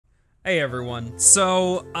Hey everyone,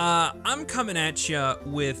 so I'm coming at you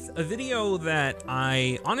with a video that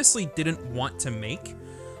I honestly didn't want to make,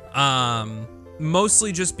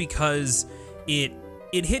 mostly just because it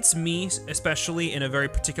hits me especially in a very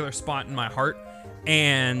particular spot in my heart,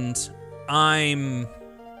 and I'm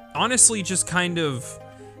honestly just kind of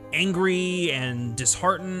angry and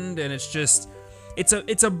disheartened, and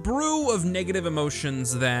it's a brew of negative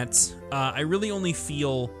emotions that I really only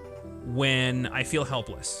feel when I feel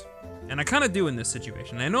helpless. And I kind of do in this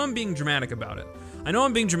situation. I know I'm being dramatic about it. I know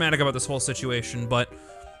I'm being dramatic about this whole situation, but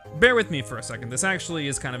bear with me for a second. This actually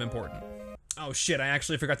is kind of important. Oh shit, I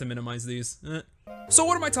actually forgot to minimize these. So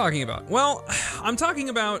what am I talking about? Well, I'm talking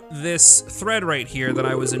about this thread right here that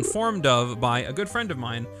I was informed of by a good friend of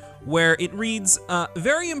mine, where it reads,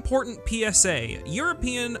 very important PSA,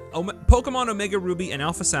 European Pokemon Omega Ruby and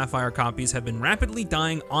Alpha Sapphire copies have been rapidly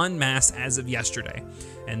dying en masse as of yesterday.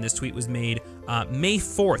 And this tweet was made May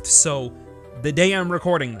 4th, so the day I'm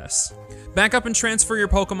recording this. Back up and transfer your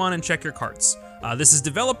Pokemon and check your carts. This is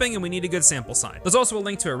developing and we need a good sample size. There's also a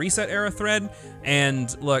link to a Reset Era thread,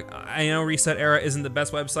 and look, I know Reset Era isn't the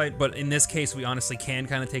best website, but in this case, we honestly can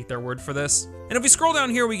kind of take their word for this. And if we scroll down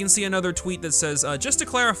here, we can see another tweet that says, just to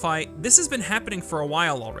clarify, this has been happening for a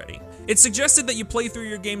while already. It's suggested that you play through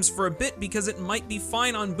your games for a bit because it might be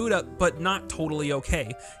fine on boot up, but not totally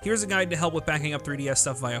okay. Here's a guide to help with backing up 3DS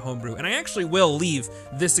stuff via homebrew. And I actually will leave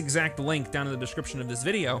this exact link down in the description of this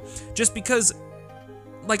video, just because,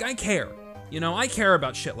 like, I care. You know, I care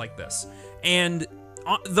about shit like this. And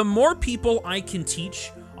the more people I can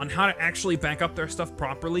teach on how to actually back up their stuff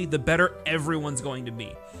properly, the better everyone's going to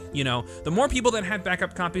be. You know, the more people that have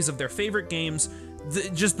backup copies of their favorite games,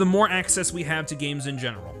 just the more access we have to games in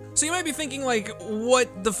general. So you might be thinking, like,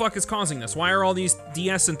 what the fuck is causing this? Why are all these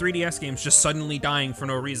DS and 3DS games just suddenly dying for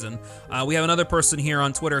no reason? We have another person here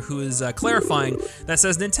on Twitter who is clarifying that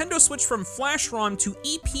says Nintendo switched from Flash ROM to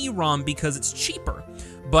EP-ROM because it's cheaper.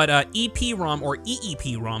 But EP-ROM or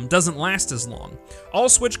EEP-ROM doesn't last as long. All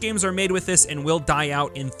Switch games are made with this and will die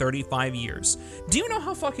out in 35 years. Do you know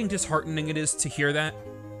how fucking disheartening it is to hear that?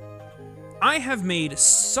 I have made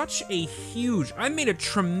I've made a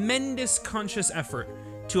tremendous conscious effort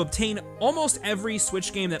to obtain almost every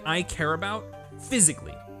Switch game that I care about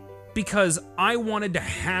physically, because I wanted to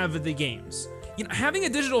have the games. You know, having a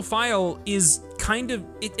digital file is kind of,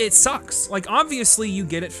 it sucks. Like, obviously you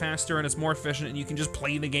get it faster and it's more efficient and you can just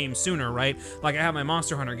play the game sooner, right? Like, I have my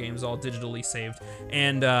Monster Hunter games all digitally saved,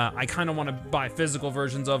 and I kind of want to buy physical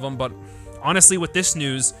versions of them, but honestly with this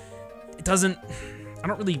news, I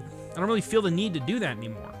don't really feel the need to do that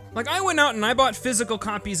anymore. Like, I went out and I bought physical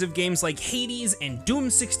copies of games like Hades and Doom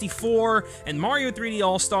 64 and Mario 3D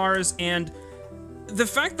All-Stars, and the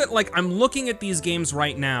fact that, like, I'm looking at these games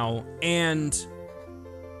right now and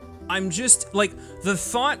I'm just, like,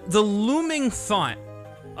 the looming thought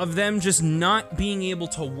of them just not being able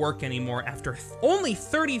to work anymore after only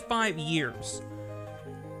 35 years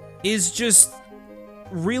is just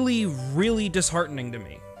really, really disheartening to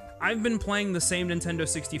me. I've been playing the same Nintendo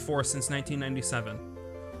 64 since 1997.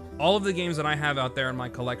 All of the games that I have out there in my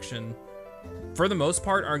collection, for the most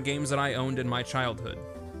part, are games that I owned in my childhood.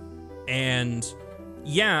 And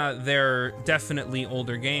yeah, they're definitely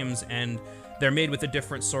older games, and they're made with a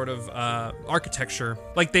different sort of architecture.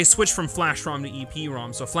 Like, they switched from Flash ROM to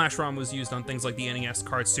EP-ROM, so Flash ROM was used on things like the NES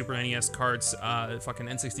cards, Super NES cards, fucking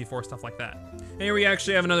N64, stuff like that. And here we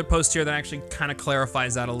actually have another post here that actually kind of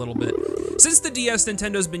clarifies that a little bit. Since the DS,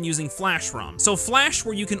 Nintendo's been using Flash ROM, so Flash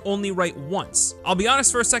where you can only write once. I'll be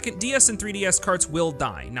honest for a second, DS and 3DS carts will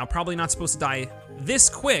die. Now, probably not supposed to die this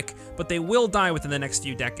quick, but they will die within the next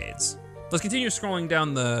few decades. Let's continue scrolling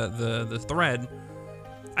down the thread.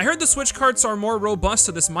 I heard the Switch carts are more robust,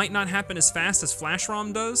 so this might not happen as fast as Flash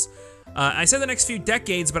ROM does. I said the next few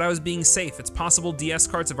decades, but I was being safe. It's possible DS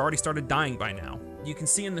carts have already started dying by now. You can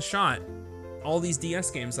see in the shot all these DS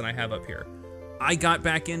games that I have up here. I got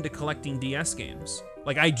back into collecting DS games.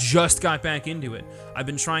 Like, I just got back into it. I've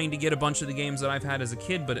been trying to get a bunch of the games that I've had as a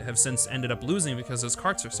kid, but have since ended up losing because those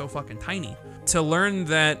carts are so fucking tiny. To learn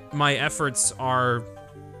that my efforts are,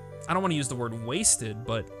 I don't want to use the word wasted,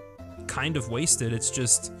 but kind of wasted. It's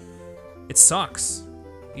just, it sucks,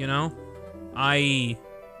 you know? I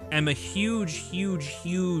am a huge, huge,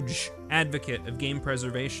 huge advocate of game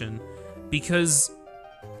preservation because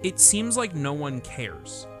it seems like no one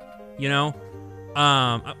cares, you know?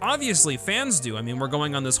 Obviously fans do. I mean, we're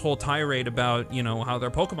going on this whole tirade about, you know, how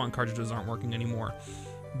their Pokemon cartridges aren't working anymore.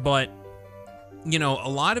 But, you know, a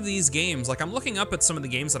lot of these games, like, I'm looking up at some of the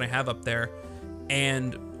games that I have up there,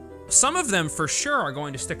 and some of them for sure are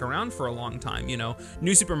going to stick around for a long time, you know.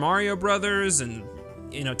 New Super Mario Brothers and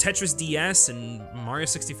You know, Tetris DS and Mario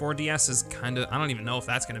 64 DS is kind of, I don't even know if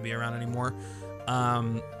that's going to be around anymore.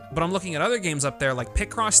 But I'm looking at other games up there like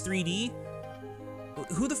Picross 3D.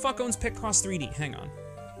 Who the fuck owns Picross 3D? Hang on.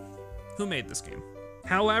 Who made this game?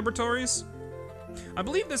 HAL Laboratories? I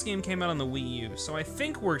believe this game came out on the Wii U, so I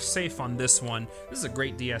think we're safe on this one. This is a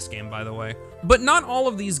great DS game, by the way. But not all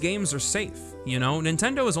of these games are safe, you know?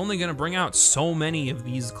 Nintendo is only gonna bring out so many of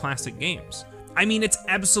these classic games. I mean, it's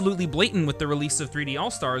absolutely blatant with the release of 3D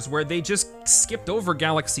All-Stars, where they just skipped over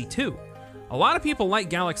Galaxy 2. A lot of people like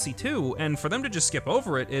Galaxy 2, and for them to just skip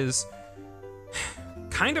over it is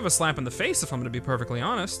kind of a slap in the face, if I'm gonna be perfectly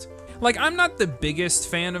honest. Like, I'm not the biggest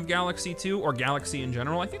fan of Galaxy 2 or Galaxy in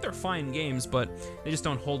general. I think they're fine games, but they just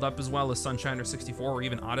don't hold up as well as Sunshine or 64 or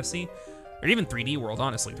even Odyssey. Or even 3D World,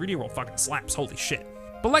 honestly. 3D World fucking slaps, holy shit.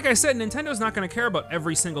 But like I said, Nintendo's not gonna care about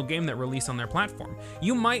every single game that released on their platform.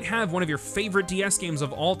 You might have one of your favorite DS games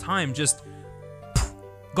of all time just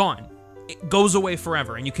gone. It goes away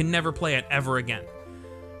forever, and you can never play it ever again.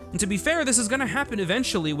 And to be fair, this is gonna happen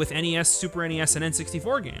eventually with NES, Super NES, and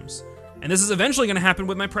N64 games. And this is eventually gonna happen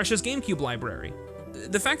with my precious GameCube library.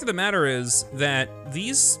 The fact of the matter is that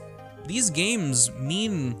these games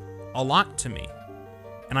mean a lot to me,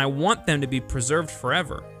 and I want them to be preserved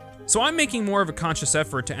forever. So I'm making more of a conscious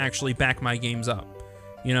effort to actually back my games up.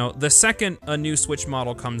 You know, the second a new Switch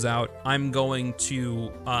model comes out, I'm going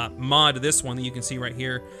to mod this one that you can see right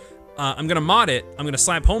here. I'm gonna mod it, I'm gonna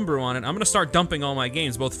slap Homebrew on it, I'm gonna start dumping all my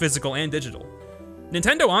games, both physical and digital.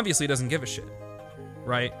 Nintendo obviously doesn't give a shit,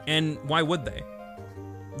 right? And why would they?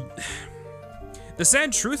 The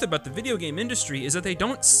sad truth about the video game industry is that they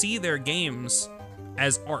don't see their games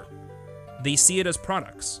as art. They see it as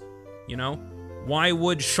products, you know? Why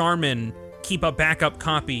would Charmin keep a backup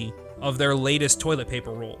copy of their latest toilet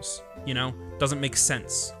paper rolls? You know? Doesn't make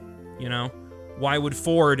sense, you know? Why would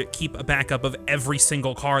Ford keep a backup of every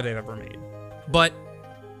single car they've ever made? But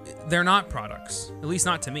they're not products, at least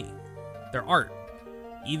not to me. They're art,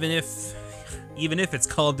 even if it's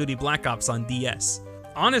Call of Duty Black Ops on DS.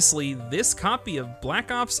 Honestly, this copy of Black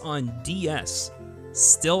Ops on DS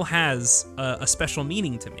still has a special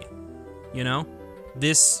meaning to me, you know?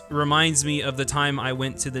 This reminds me of the time I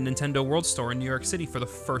went to the Nintendo World Store in New York City for the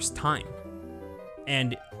first time.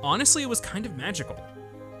 And honestly, it was kind of magical,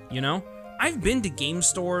 you know? I've been to game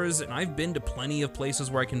stores and I've been to plenty of places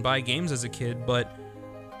where I can buy games as a kid, but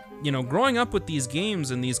you know, growing up with these games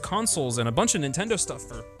and these consoles and a bunch of Nintendo stuff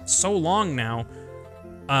for so long now,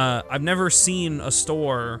 I've never seen a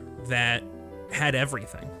store that had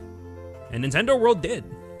everything. And Nintendo World did,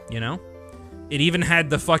 you know? It even had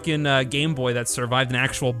the fucking Game Boy that survived an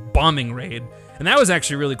actual bombing raid. And that was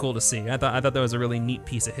actually really cool to see. I thought that was a really neat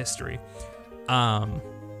piece of history. And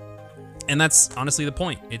that's honestly the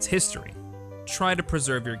point. It's history. Try to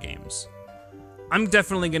preserve your games. I'm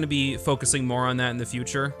definitely going to be focusing more on that in the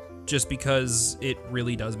future, just because it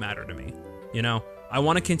really does matter to me. You know, I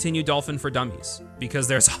want to continue Dolphin for Dummies, because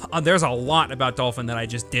there's a lot about Dolphin that I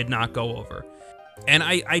just did not go over. And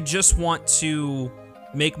I just want to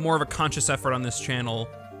make more of a conscious effort on this channel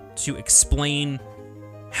to explain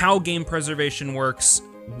how game preservation works,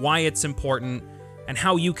 why it's important, and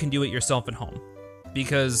how you can do it yourself at home.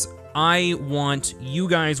 Because I want you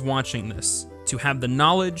guys watching this to have the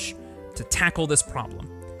knowledge to tackle this problem.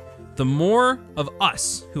 The more of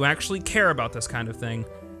us who actually care about this kind of thing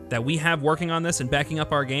that we have working on this and backing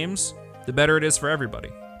up our games, the better it is for everybody.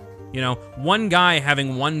 You know, one guy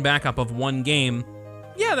having one backup of one game,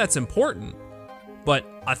 yeah, that's important. But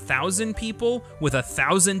 1,000 people with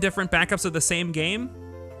 1,000 different backups of the same game,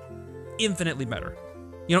 infinitely better.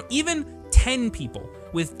 You know, even 10 people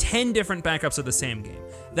with 10 different backups of the same game,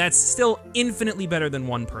 that's still infinitely better than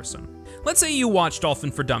one person. Let's say you watched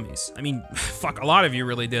Dolphin for Dummies. I mean, fuck, a lot of you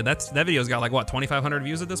really did. That video's got like, what, 2,500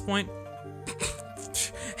 views at this point?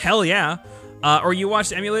 Hell yeah. Or you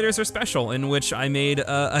watched Emulators Are Special, in which I made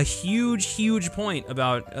a huge point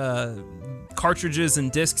about cartridges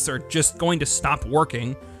and discs are just going to stop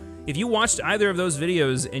working. If you watched either of those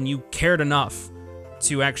videos and you cared enough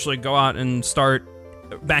to actually go out and start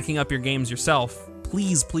backing up your games yourself,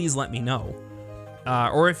 please let me know.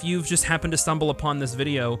 Or if you've just happened to stumble upon this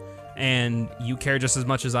video and you care just as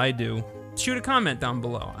much as I do, shoot a comment down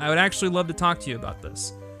below. I would actually love to talk to you about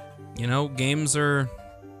this. You know, games are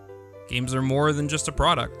more than just a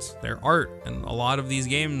product. They're art, and a lot of these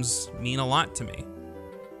games mean a lot to me.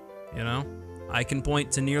 You know? I can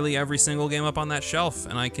point to nearly every single game up on that shelf,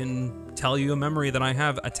 and I can tell you a memory that I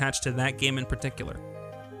have attached to that game in particular.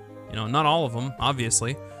 You know, not all of them,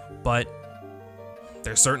 obviously, but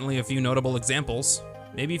there's certainly a few notable examples.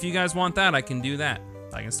 Maybe if you guys want that, I can do that.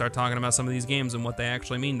 I can start talking about some of these games and what they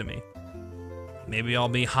actually mean to me. Maybe I'll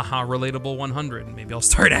be haha relatable 100. Maybe I'll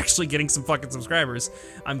start actually getting some fucking subscribers.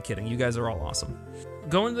 I'm kidding. You guys are all awesome.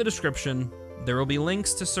 Go in the description. There will be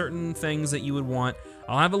links to certain things that you would want.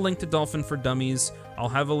 I'll have a link to Dolphin for Dummies. I'll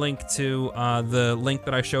have a link to the link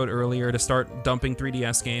that I showed earlier to start dumping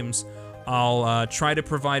 3DS games. I'll try to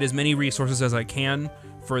provide as many resources as I can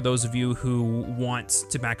for those of you who want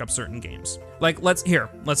to back up certain games. Like, let's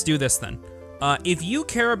do this then. If you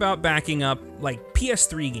care about backing up like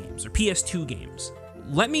PS3 games or PS2 games,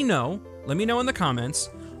 let me know. Let me know in the comments.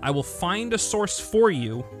 I will find a source for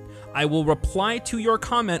you. I will reply to your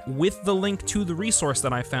comment with the link to the resource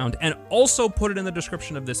that I found and also put it in the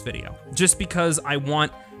description of this video, just because I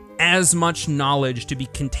want as much knowledge to be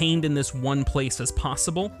contained in this one place as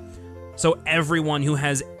possible. So everyone who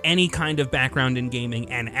has any kind of background in gaming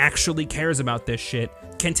and actually cares about this shit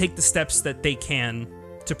can take the steps that they can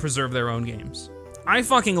to preserve their own games. I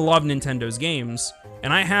fucking love Nintendo's games,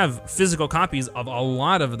 and I have physical copies of a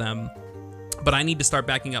lot of them, but I need to start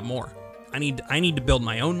backing up more. I need to build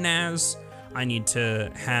my own NAS. I need to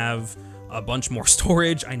have a bunch more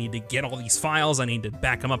storage. I need to get all these files. I need to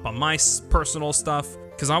back them up on my personal stuff,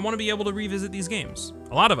 because I want to be able to revisit these games.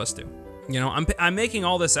 A lot of us do. You know, I'm making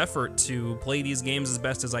all this effort to play these games as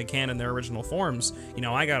best as I can in their original forms. You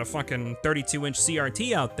know, I got a fucking 32-inch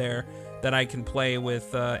CRT out there that I can play with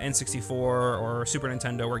N64 or Super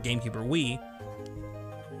Nintendo or GameCube or Wii.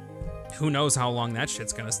 Who knows how long that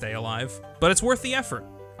shit's gonna stay alive. But it's worth the effort.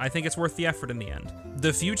 I think it's worth the effort in the end.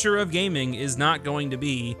 The future of gaming is not going to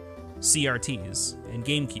be CRTs and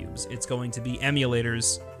GameCubes. It's going to be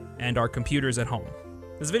emulators and our computers at home.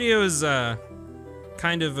 This video is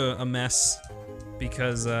kind of a mess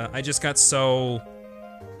because I just got so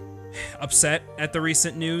upset at the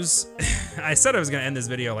recent news. I said I was gonna end this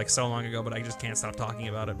video like so long ago, but I just can't stop talking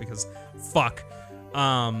about it because fuck.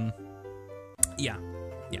 Yeah.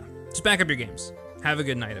 Just back up your games. Have a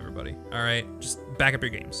good night, everybody. All right, just back up your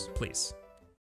games, please.